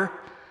doubter,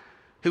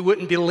 who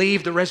wouldn't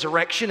believe the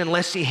resurrection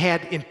unless he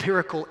had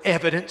empirical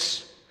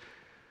evidence.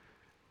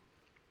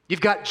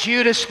 You've got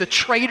Judas, the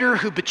traitor,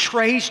 who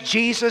betrays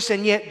Jesus,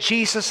 and yet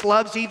Jesus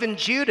loves even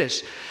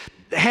Judas.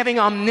 Having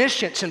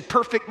omniscience and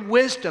perfect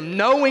wisdom,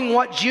 knowing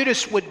what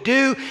Judas would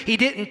do, he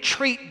didn't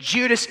treat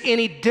Judas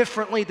any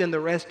differently than the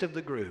rest of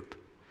the group.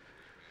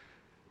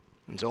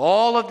 And so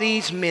all of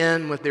these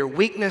men, with their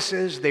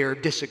weaknesses, their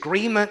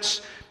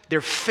disagreements,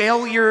 their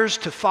failures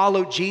to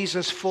follow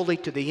Jesus fully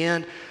to the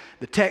end,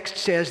 the text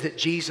says that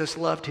Jesus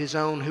loved his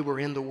own who were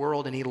in the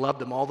world, and he loved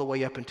them all the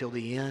way up until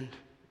the end.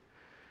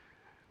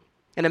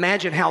 And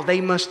imagine how they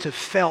must have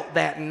felt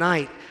that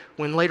night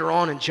when later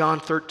on in John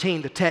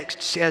 13, the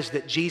text says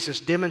that Jesus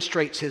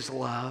demonstrates his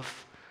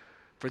love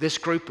for this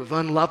group of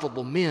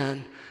unlovable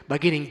men by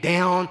getting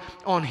down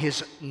on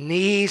his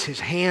knees, his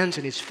hands,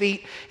 and his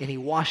feet, and he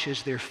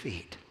washes their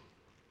feet.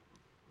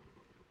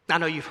 I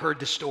know you've heard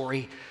the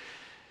story,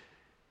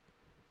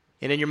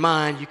 and in your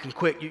mind you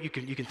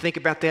can think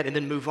about that and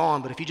then move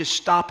on. But if you just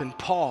stop and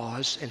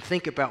pause and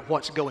think about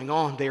what's going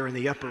on there in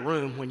the upper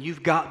room, when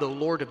you've got the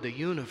Lord of the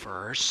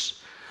universe,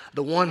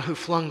 the one who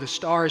flung the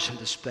stars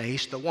into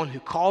space, the one who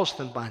calls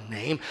them by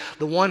name,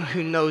 the one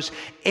who knows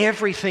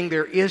everything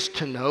there is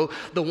to know,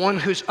 the one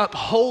who's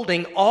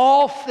upholding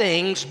all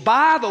things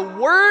by the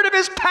word of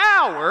his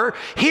power,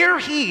 here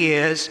he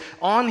is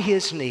on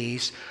his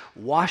knees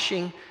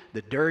washing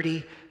the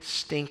dirty,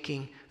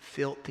 stinking,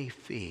 filthy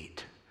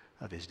feet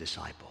of his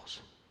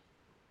disciples,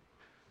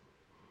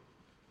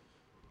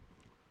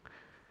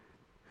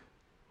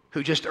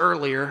 who just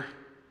earlier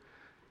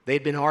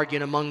they'd been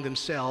arguing among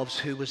themselves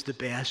who was the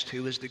best,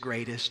 who was the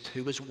greatest,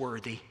 who was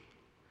worthy.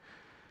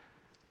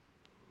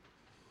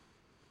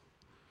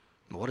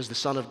 But what does the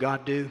Son of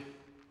God do?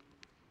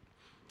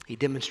 He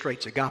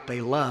demonstrates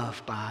agape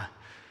love by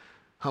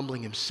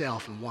humbling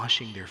himself and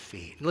washing their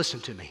feet. And listen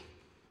to me.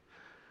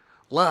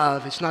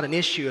 Love is not an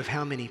issue of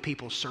how many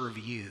people serve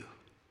you,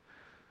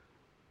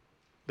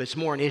 but it's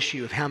more an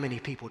issue of how many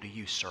people do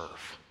you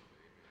serve.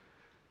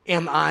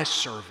 Am I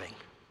serving?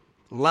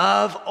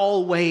 Love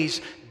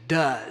always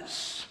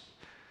does.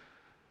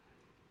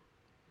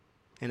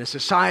 In a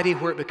society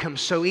where it becomes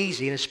so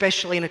easy, and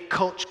especially in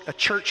a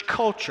church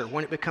culture,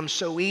 when it becomes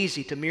so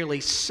easy to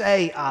merely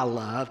say, I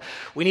love,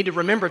 we need to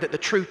remember that the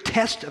true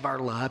test of our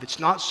love, it's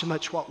not so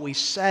much what we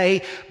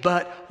say,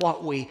 but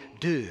what we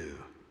do.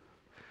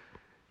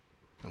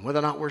 And whether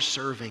or not we're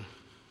serving.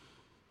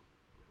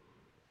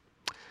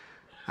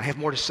 I have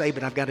more to say,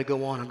 but I've got to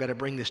go on. I've got to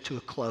bring this to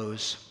a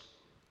close.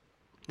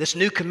 This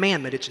new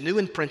commandment, it's new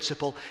in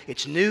principle,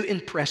 it's new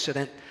in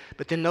precedent,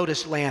 but then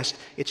notice last,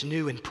 it's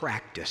new in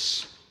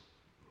practice.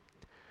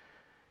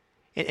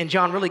 And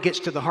John really gets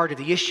to the heart of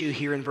the issue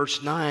here in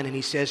verse 9, and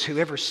he says,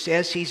 whoever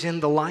says he's in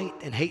the light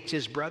and hates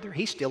his brother,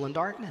 he's still in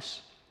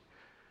darkness.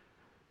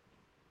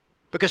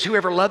 Because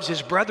whoever loves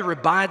his brother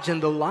abides in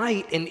the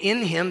light, and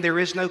in him there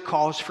is no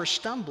cause for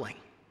stumbling.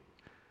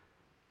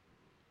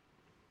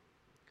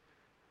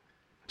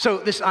 So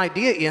this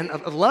idea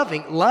of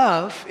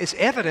love is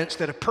evidence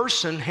that a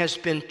person has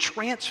been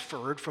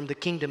transferred from the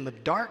kingdom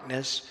of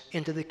darkness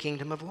into the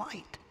kingdom of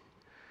light.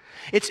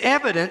 It's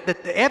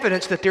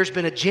evidence that there's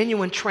been a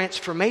genuine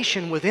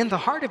transformation within the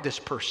heart of this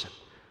person.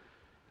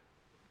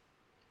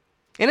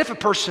 And if a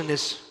person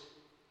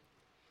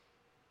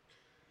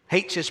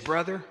hates his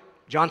brother,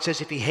 John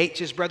says if he hates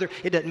his brother,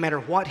 it doesn't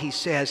matter what he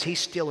says, he's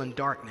still in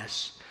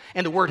darkness.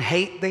 And the word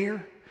hate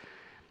there,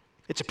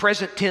 it's a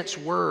present tense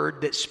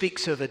word that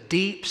speaks of a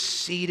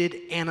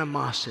deep-seated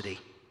animosity.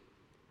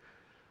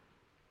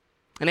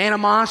 An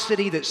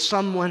animosity that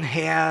someone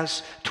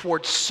has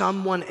towards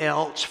someone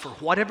else for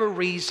whatever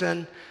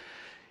reason.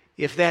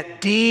 If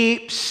that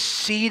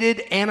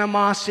deep-seated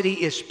animosity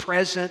is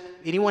present,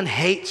 anyone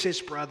hates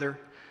his brother,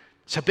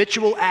 it's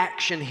habitual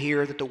action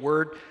here that the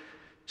word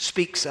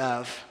speaks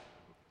of.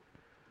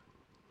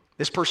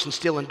 This person's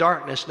still in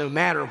darkness no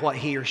matter what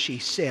he or she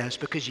says,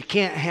 because you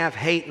can't have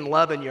hate and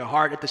love in your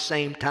heart at the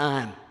same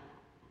time.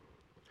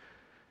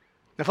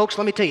 Now, folks,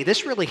 let me tell you,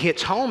 this really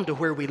hits home to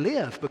where we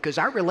live, because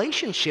our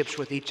relationships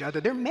with each other,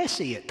 they're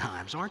messy at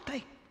times, aren't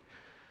they?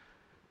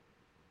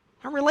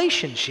 Our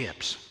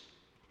relationships.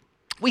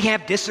 We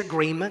have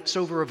disagreements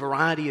over a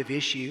variety of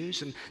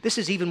issues, and this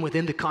is even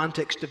within the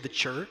context of the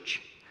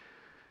church,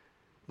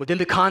 within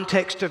the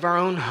context of our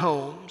own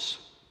homes,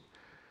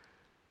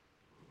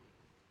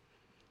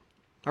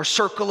 our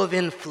circle of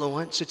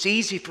influence. It's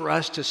easy for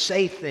us to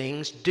say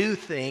things, do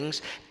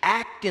things,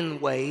 act in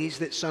ways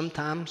that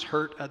sometimes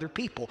hurt other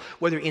people,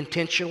 whether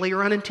intentionally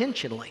or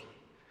unintentionally.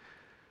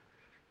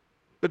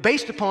 But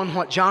based upon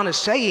what John is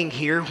saying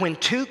here, when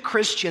two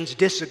Christians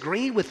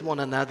disagree with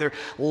one another,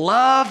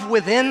 love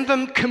within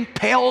them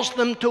compels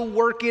them to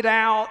work it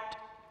out.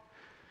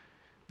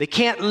 They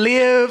can't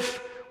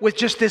live with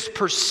just this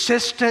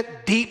persistent,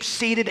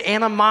 deep-seated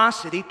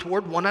animosity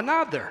toward one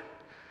another.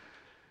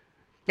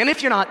 And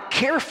if you're not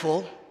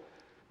careful,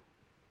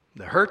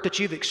 the hurt that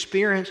you've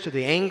experienced or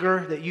the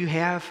anger that you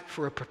have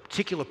for a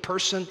particular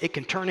person, it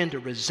can turn into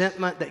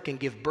resentment that can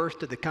give birth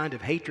to the kind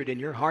of hatred in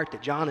your heart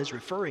that John is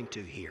referring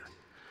to here.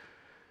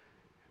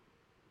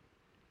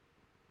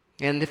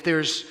 And if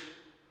there's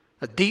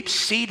a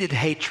deep-seated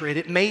hatred,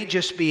 it may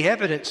just be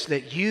evidence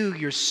that you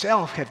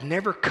yourself have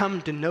never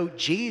come to know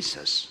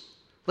Jesus.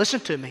 Listen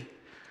to me.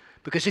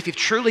 Because if you've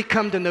truly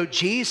come to know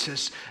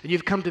Jesus and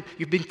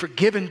you've been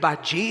forgiven by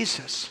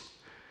Jesus,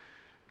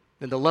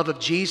 then the love of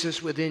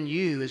Jesus within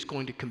you is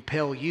going to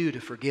compel you to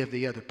forgive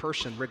the other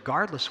person,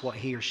 regardless what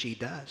he or she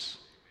does.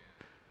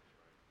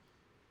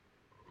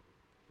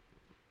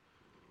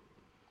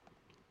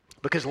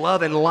 Because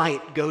love and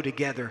light go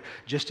together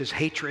just as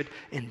hatred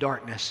and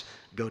darkness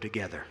go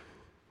together.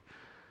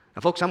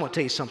 Now, folks, I'm going to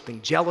tell you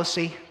something.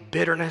 Jealousy,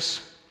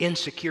 bitterness,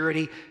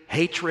 insecurity,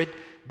 hatred,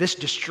 this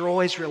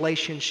destroys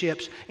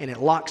relationships and it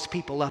locks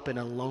people up in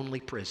a lonely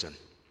prison.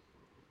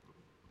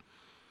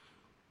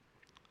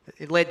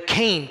 It led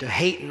Cain to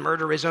hate and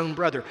murder his own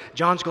brother.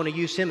 John's going to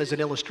use him as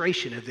an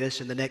illustration of this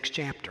in the next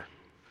chapter.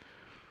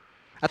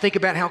 I think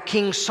about how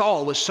King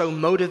Saul was so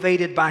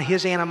motivated by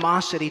his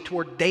animosity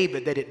toward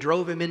David that it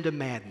drove him into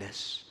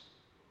madness.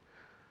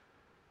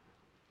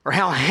 Or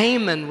how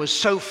Haman was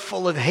so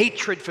full of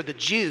hatred for the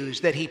Jews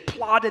that he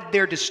plotted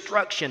their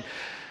destruction.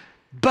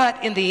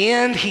 But in the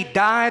end, he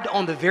died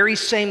on the very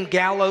same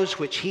gallows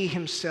which he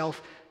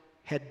himself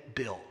had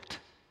built.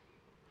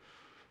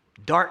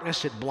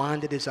 Darkness had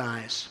blinded his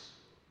eyes.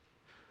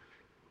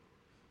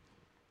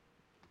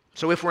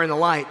 So if we're in the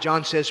light,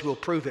 John says we'll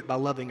prove it by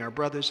loving our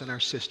brothers and our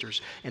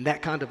sisters. And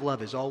that kind of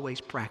love is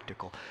always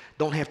practical.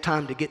 Don't have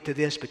time to get to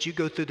this, but you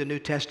go through the New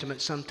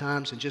Testament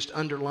sometimes and just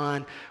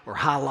underline or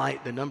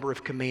highlight the number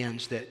of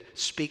commands that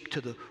speak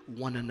to the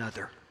one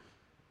another.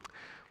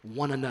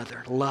 One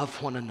another,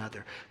 love one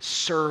another,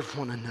 serve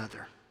one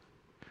another,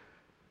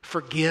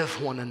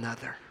 forgive one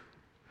another.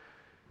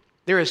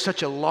 There is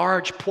such a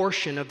large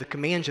portion of the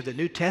commands of the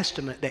New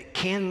Testament that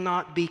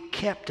cannot be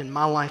kept in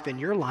my life and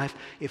your life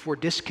if we're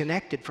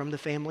disconnected from the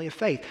family of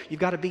faith. You've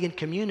got to be in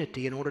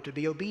community in order to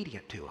be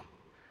obedient to them.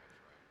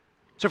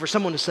 So for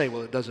someone to say,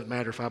 well, it doesn't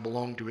matter if I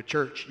belong to a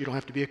church. You don't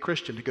have to be a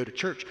Christian to go to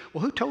church.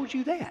 Well, who told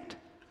you that?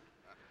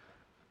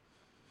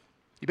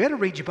 You better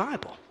read your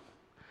Bible.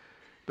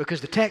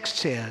 Because the text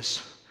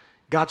says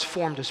God's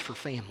formed us for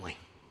family.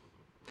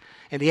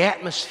 And the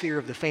atmosphere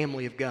of the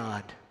family of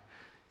God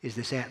is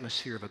this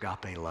atmosphere of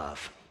agape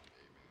love.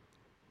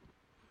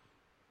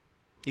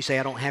 You say,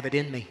 I don't have it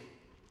in me.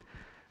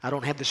 I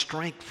don't have the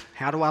strength.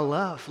 How do I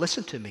love?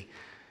 Listen to me.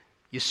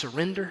 You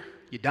surrender,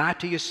 you die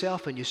to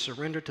yourself, and you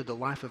surrender to the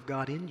life of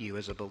God in you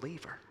as a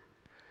believer.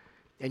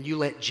 And you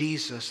let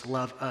Jesus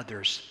love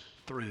others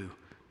through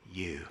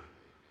you.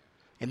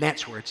 And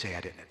that's where it's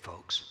at, isn't it,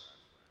 folks?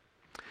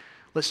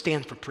 Let's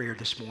stand for prayer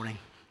this morning.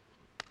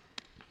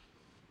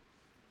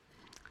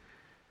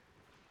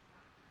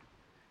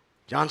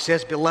 John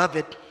says,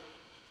 beloved,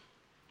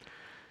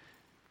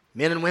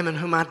 men and women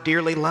whom I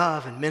dearly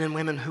love, and men and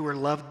women who are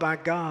loved by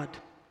God,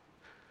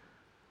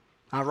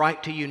 I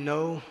write to you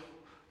no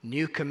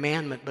new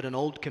commandment, but an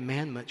old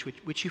commandment,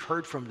 which you've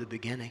heard from the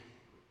beginning.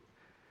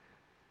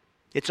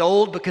 It's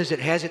old because it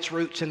has its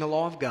roots in the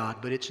law of God,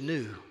 but it's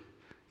new,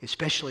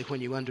 especially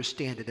when you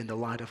understand it in the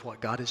light of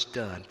what God has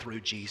done through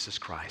Jesus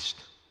Christ.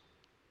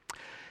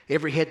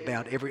 Every head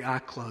bowed, every eye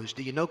closed.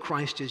 Do you know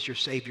Christ is your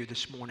Savior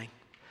this morning?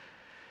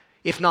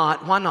 If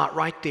not, why not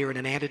right there in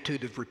an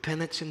attitude of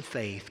repentance and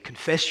faith,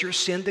 confess your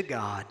sin to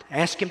God,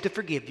 ask Him to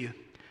forgive you,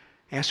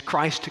 ask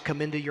Christ to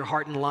come into your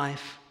heart and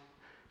life,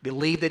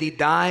 believe that He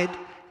died,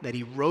 that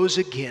He rose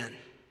again.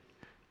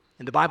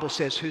 And the Bible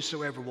says,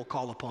 whosoever will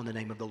call upon the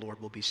name of the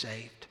Lord will be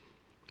saved.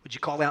 Would you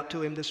call out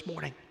to Him this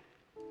morning?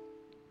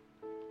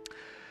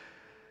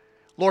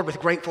 Lord,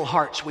 with grateful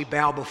hearts we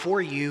bow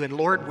before you, and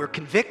Lord, we're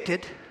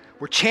convicted,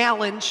 we're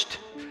challenged.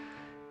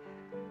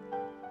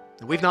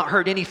 We've not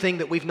heard anything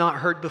that we've not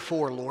heard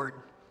before, Lord,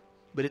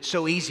 but it's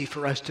so easy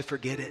for us to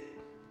forget it.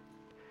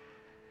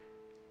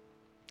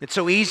 It's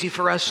so easy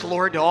for us,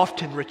 Lord, to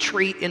often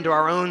retreat into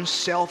our own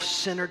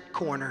self-centered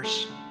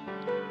corners.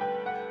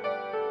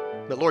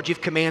 But Lord, you've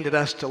commanded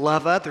us to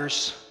love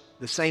others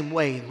the same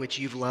way in which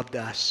you've loved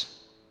us.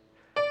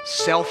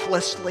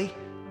 Selflessly,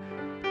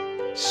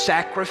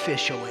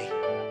 sacrificially.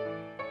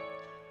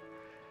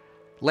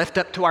 Left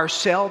up to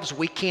ourselves,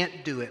 we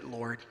can't do it,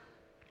 Lord.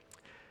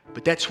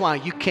 But that's why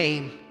you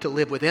came to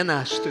live within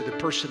us through the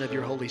person of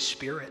your Holy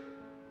Spirit.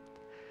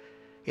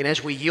 And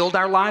as we yield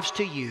our lives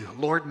to you,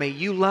 Lord, may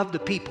you love the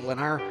people in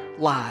our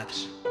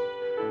lives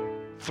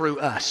through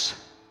us.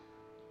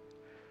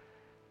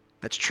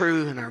 That's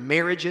true in our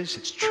marriages.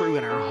 It's true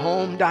in our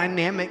home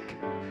dynamic.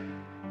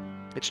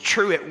 It's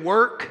true at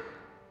work.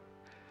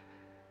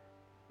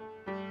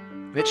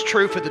 It's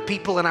true for the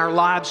people in our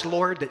lives,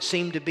 Lord, that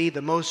seem to be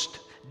the most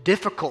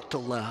difficult to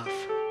love.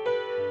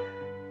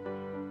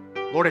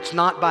 Lord, it's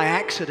not by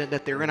accident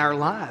that they're in our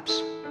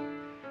lives.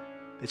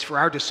 It's for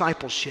our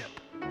discipleship,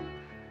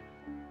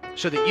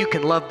 so that you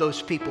can love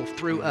those people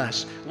through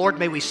us. Lord,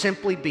 may we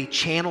simply be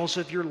channels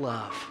of your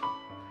love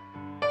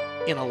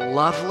in a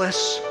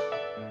loveless,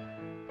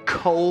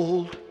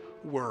 cold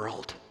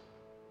world.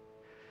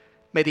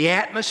 May the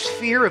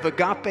atmosphere of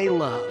agape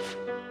love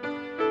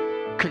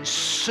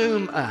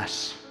consume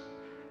us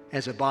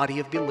as a body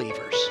of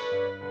believers.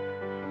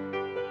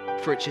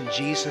 For it's in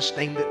Jesus'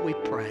 name that we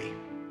pray.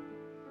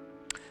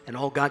 And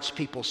all God's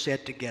people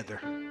said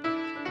together,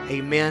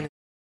 amen.